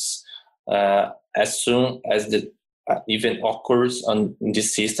because as soon as the event occurs in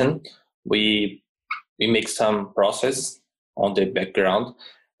this system, we make some process on the background,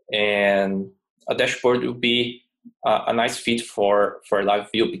 and a dashboard will be a nice fit for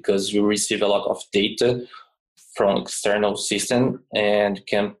LiveView because we receive a lot of data from external system and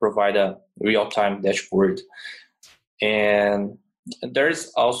can provide a real-time dashboard. And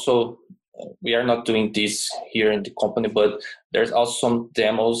there's also, we are not doing this here in the company, but there's also some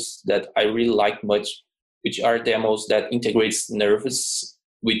demos that I really like much, which are demos that integrates Nervous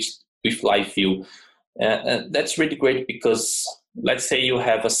with LiveView. And that's really great because let's say you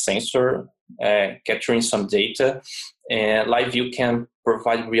have a sensor capturing some data, and LiveView can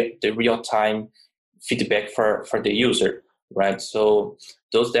provide the real-time feedback for the user, right? So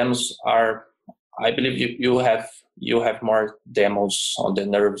those demos are, I believe you have more demos on the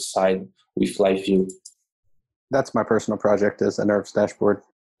Nerves side with LiveView. That's my personal project, is a Nerves dashboard.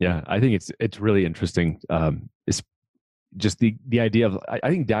 Yeah, I think it's really interesting. It's just the idea of, I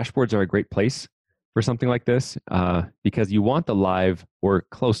think dashboards are a great place for something like this because you want the live or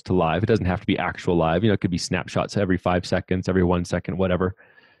close to live. It doesn't have to be actual live. It could be snapshots every 5 seconds, every 1 second, whatever.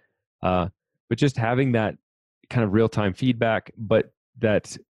 But just having that kind of real-time feedback, but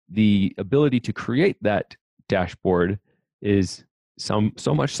that the ability to create that dashboard is so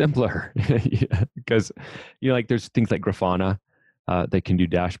much simpler because like there's things like Grafana that can do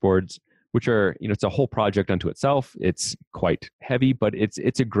dashboards, which are it's a whole project unto itself. It's quite heavy, but it's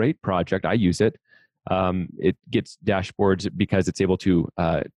a great project. I use it. It gets dashboards because it's able to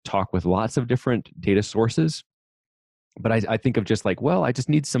talk with lots of different data sources. But I think of just like, well, I just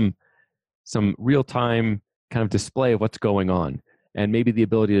need some real-time kind of display of what's going on, and maybe the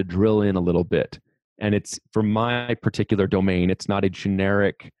ability to drill in a little bit. And it's, for my particular domain, it's not a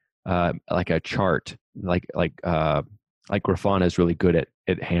generic like a chart like Grafana is really good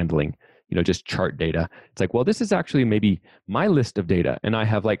at handling. just chart data. It's like, well, this is actually maybe my list of data, and I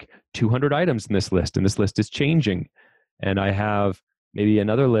have like 200 items in this list, and this list is changing. And I have maybe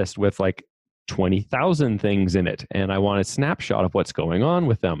another list with like 20,000 things in it, and I want a snapshot of what's going on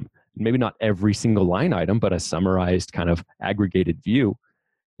with them. Maybe not every single line item, but a summarized kind of aggregated view,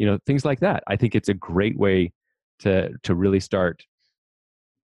 things like that. I think it's a great way to really start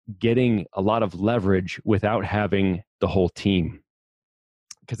getting a lot of leverage without having the whole team.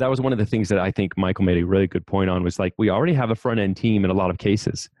 Because that was one of the things that I think Michael made a really good point on, was like, we already have a front end team in a lot of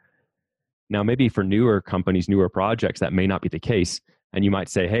cases. Now, maybe for newer companies, newer projects, that may not be the case. And you might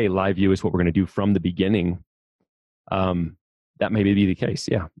say, hey, live view is what we're going to do from the beginning. That may be the case,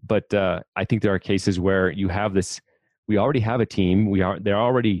 yeah. But I think there are cases where you have this, we already have a team. They're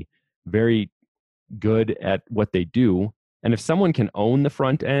already very good at what they do. And if someone can own the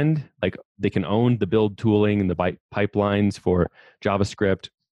front end, like they can own the build tooling and the pipelines for JavaScript,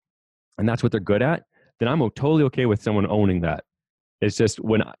 and that's what they're good at, then I'm totally okay with someone owning that. It's just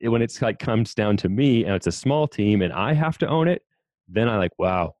when it's like comes down to me and it's a small team and I have to own it, then I'm like,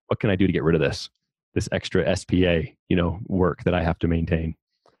 wow, what can I do to get rid of this extra SPA, work that I have to maintain?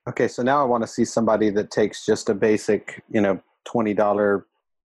 Okay, so now I want to see somebody that takes just a basic, $20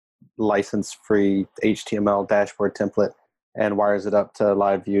 license-free HTML dashboard template and wires it up to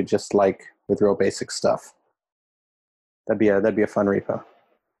live view just like with real basic stuff. That'd be a fun repo.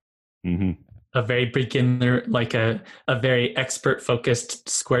 Mm-hmm. A very beginner, like a very expert focused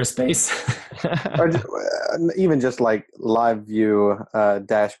Squarespace. Or even just like live view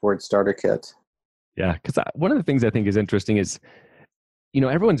dashboard starter kit. Yeah, because one of the things I think is interesting is,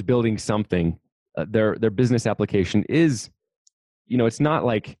 everyone's building something. Their business application is, it's not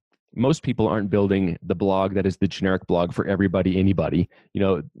like most people aren't building the blog that is the generic blog for everybody, anybody.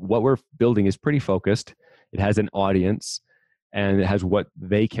 What we're building is pretty focused. It has an audience, and it has what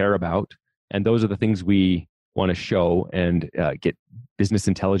they care about. And those are the things we want to show and get business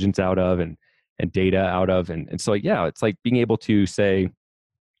intelligence out of and data out of. And so, yeah, it's like being able to say,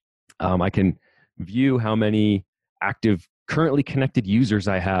 I can view how many active currently connected users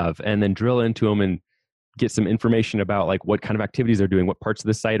I have, and then drill into them and get some information about like what kind of activities they're doing, what parts of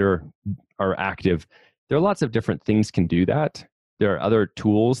the site are active. There are lots of different things can do that. There are other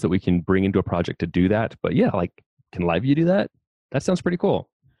tools that we can bring into a project to do that. But yeah, like, can LiveView do that? That sounds pretty cool.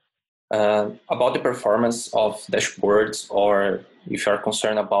 About the performance of dashboards, or if you are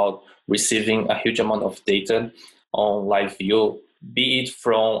concerned about receiving a huge amount of data on LiveView, be it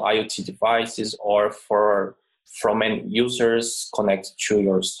from IoT devices or from end users connected to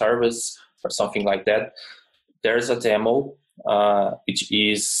your service or something like that, there's a demo which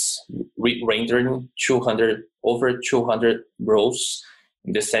is rendering over 200 rows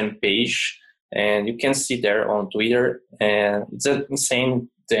in the same page, and you can see there on Twitter, and it's an insane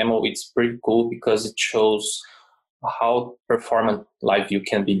demo. It's pretty cool because it shows how performant LiveView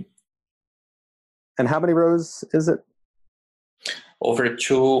can be. And how many rows is it? Over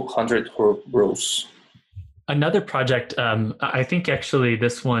 200 rows. Another project, I think actually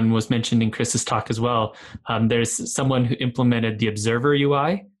this one was mentioned in Chris's talk as well. There's someone who implemented the Observer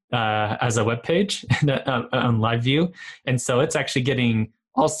UI as a web page on LiveView. And so it's actually getting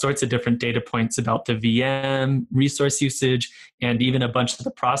all sorts of different data points about the VM, resource usage, and even a bunch of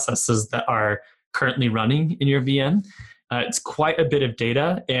the processes that are currently running in your VM. It's quite a bit of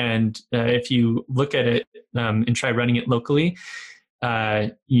data. And if you look at it and try running it locally,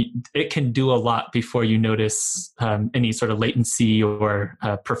 it can do a lot before you notice any sort of latency or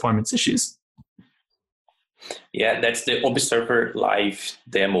performance issues. Yeah, that's the Observer Live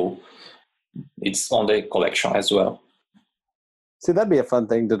demo. It's on the collection as well. See, that'd be a fun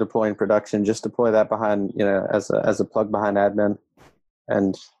thing to deploy in production. Just deploy that behind, as a plug behind admin,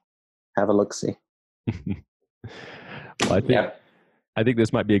 and have a look-see. Well, I think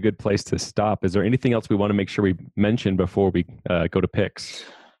this might be a good place to stop. Is there anything else we want to make sure we mention before we go to picks?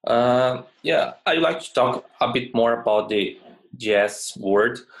 Yeah, I'd like to talk a bit more about the JS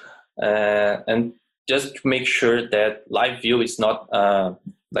word, and just to make sure that LiveView is not,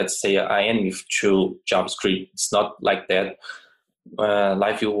 let's say, an enemy to JavaScript. It's not like that.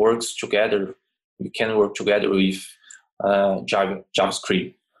 LiveView works together. You can work together with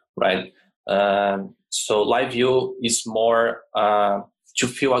JavaScript, right? So LiveView is more to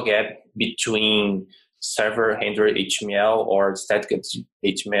fill a gap between server-rendered HTML or static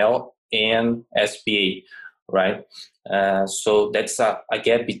HTML and SPA, right? So that's a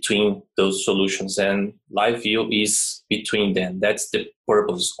gap between those solutions, and LiveView is between them. That's the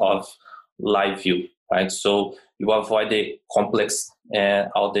purpose of LiveView, right? So you avoid the complex and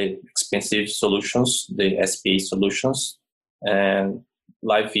all the expensive solutions, the SPA solutions, and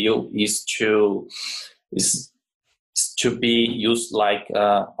live view is to be used like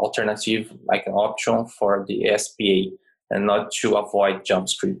alternative, like an option for the SPA, and not to avoid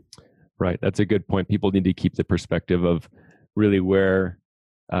JavaScript. Right. That's a good point. People need to keep the perspective of really where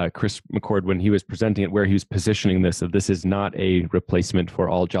Chris McCord, when he was presenting it, where he was positioning this, of this is not a replacement for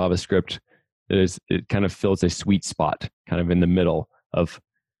all JavaScript. It kind of fills a sweet spot kind of in the middle of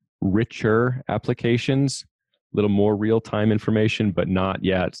richer applications, a little more real-time information, but not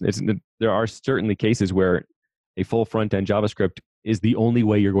yet. There are certainly cases where a full front-end JavaScript is the only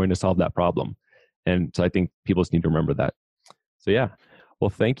way you're going to solve that problem. And so I think people just need to remember that. So yeah, well,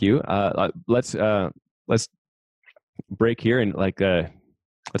 thank you. Let's break here and let's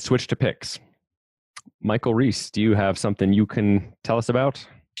switch to picks. Michael Reese, do you have something you can tell us about?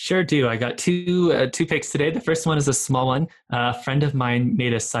 Sure do. I got two picks today. The first one is a small one. A friend of mine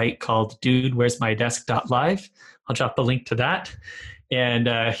made a site called DudeWhere'sMyDesk.live. I'll drop a link to that.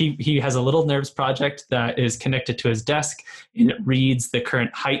 And he has a little NURBS project that is connected to his desk, and it reads the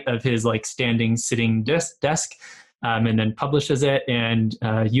current height of his standing, sitting desk, and then publishes it. And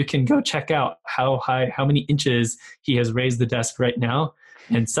you can go check out how many inches he has raised the desk right now.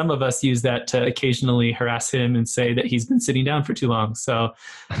 And some of us use that to occasionally harass him and say that he's been sitting down for too long. So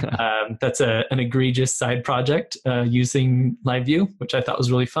that's an egregious side project using LiveView, which I thought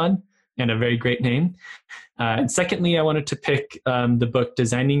was really fun and a very great name. And secondly, I wanted to pick the book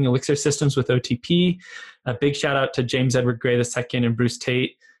Designing Elixir Systems with OTP. A big shout out to James Edward Gray II and Bruce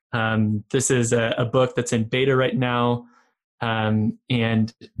Tate. This is a book that's in beta right now. And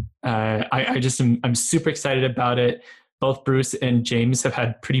I'm super excited about it. Both Bruce and James have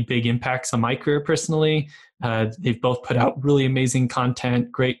had pretty big impacts on my career personally. They've both put out really amazing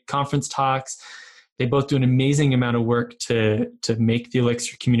content, great conference talks. They both do an amazing amount of work to make the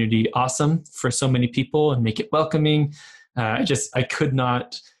Elixir community awesome for so many people and make it welcoming. I could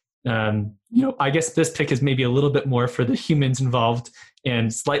not, I guess this pick is maybe a little bit more for the humans involved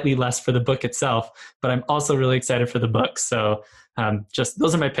and slightly less for the book itself, but I'm also really excited for the book. So just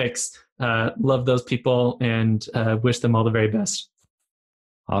those are my picks. Love those people and wish them all the very best.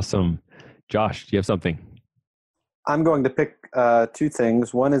 Awesome. Josh, do you have something? I'm going to pick two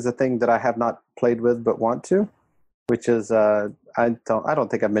things. One is a thing that I have not played with but want to, which is I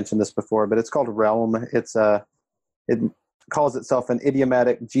don't think I've mentioned this before, but it's called Realm. It calls itself an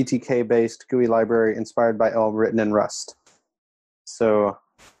idiomatic GTK-based GUI library inspired by Elm, written in Rust. So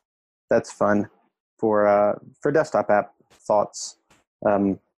that's fun for desktop app thoughts.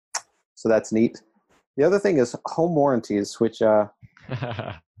 So that's neat. The other thing is home warranties, which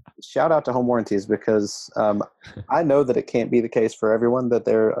shout out to home warranties, because I know that it can't be the case for everyone that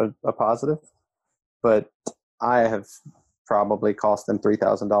they're a positive, but I have probably cost them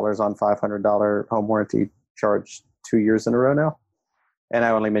 $3,000 on $500 home warranty charge 2 years in a row now. And I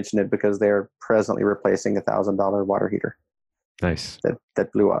only mention it because they're presently replacing a $1,000 water heater. Nice.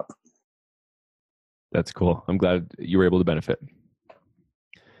 That blew up. That's cool. I'm glad you were able to benefit.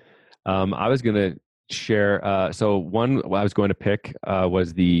 I was going to share. So one I was going to pick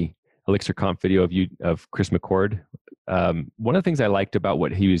was the ElixirConf video of Chris McCord. One of the things I liked about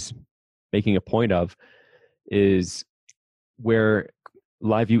what he was making a point of is where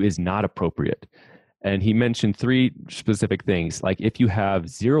LiveView is not appropriate. And he mentioned three specific things. Like if you have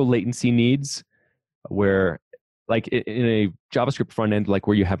zero latency needs, where like in a JavaScript front end, like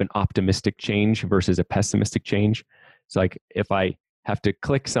where you have an optimistic change versus a pessimistic change. It's like if I have to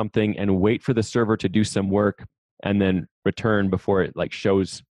click something and wait for the server to do some work and then return before it like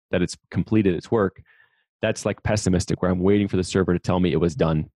shows that it's completed its work, that's like pessimistic, where I'm waiting for the server to tell me it was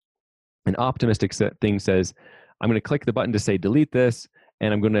done. An optimistic thing says, I'm going to click the button to say delete this,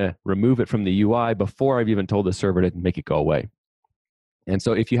 and I'm going to remove it from the UI before I've even told the server to make it go away. And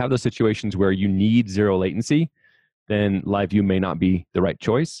so if you have those situations where you need zero latency, then LiveView may not be the right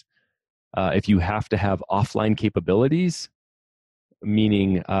choice. If you have to have offline capabilities,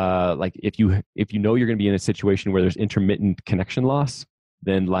 meaning like if you know you're going to be in a situation where there's intermittent connection loss,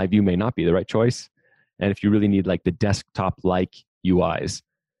 then LiveView may not be the right choice. And if you really need like the desktop-like UIs,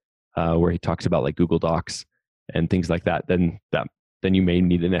 where he talks about like Google Docs and things like that, then you may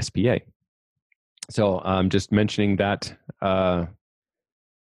need an SPA. So I'm just mentioning that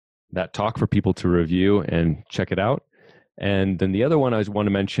that talk for people to review and check it out. And then the other one I want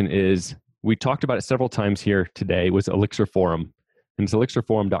to mention is, we talked about it several times here today, was Elixir Forum. And it's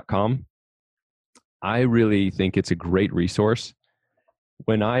elixirforum.com. I really think it's a great resource.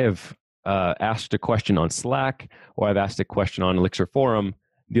 When I have asked a question on Slack, or I've asked a question on Elixir Forum,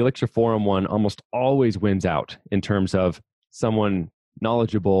 the Elixir Forum one almost always wins out in terms of someone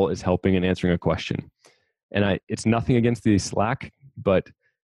knowledgeable is helping and answering a question. And it's nothing against the Slack But,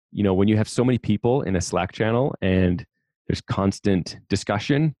 when you have so many people in a Slack channel and there's constant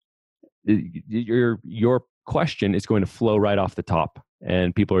discussion, your question is going to flow right off the top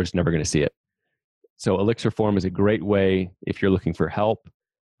and people are just never going to see it. So Elixir Forum is a great way if you're looking for help,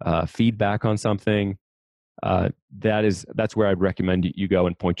 feedback on something. That's where I'd recommend you go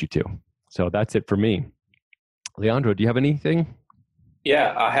and point you to. So that's it for me. Leandro, do you have anything?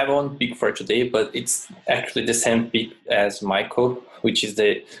 Yeah, I have one pick for today, but it's actually the same pick as Michael, which is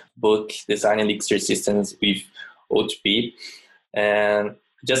the book Design Elixir Systems with OOTP. And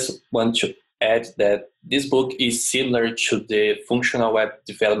just want to add that this book is similar to the Functional Web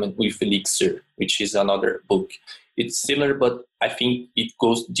Development with Elixir, which is another book. It's similar, but I think it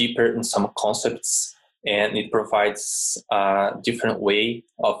goes deeper in some concepts and it provides a different way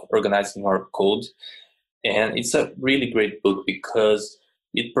of organizing our code. And it's a really great book because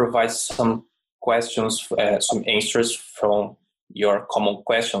it provides some questions, some answers from your common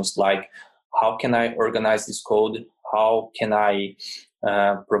questions, like how can I organize this code? How can I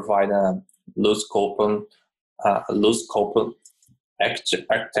provide a loose couple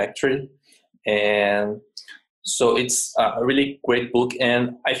architecture? And so it's a really great book,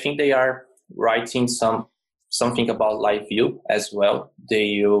 and I think they are writing something about LiveView as well.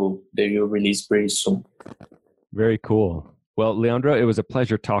 They will release very soon. Very cool. Well, Leandro, it was a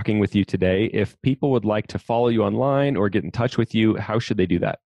pleasure talking with you today. If people would like to follow you online or get in touch with you, how should they do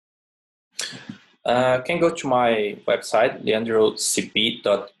that? Can go to my website,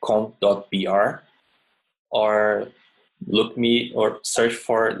 leandrocp.com.br, or look me or search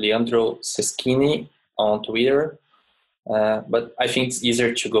for Leandro Ceschini on Twitter. But I think it's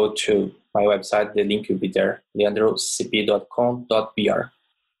easier to go to my website. The link will be there, leandrocp.com.br.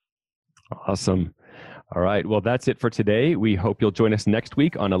 Awesome. All right. Well, that's it for today. We hope you'll join us next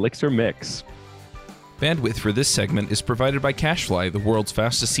week on Elixir Mix. Bandwidth for this segment is provided by CacheFly, the world's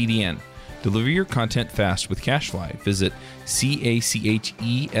fastest CDN. Deliver your content fast with CacheFly. Visit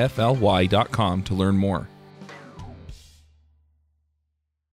CacheFly.com to learn more.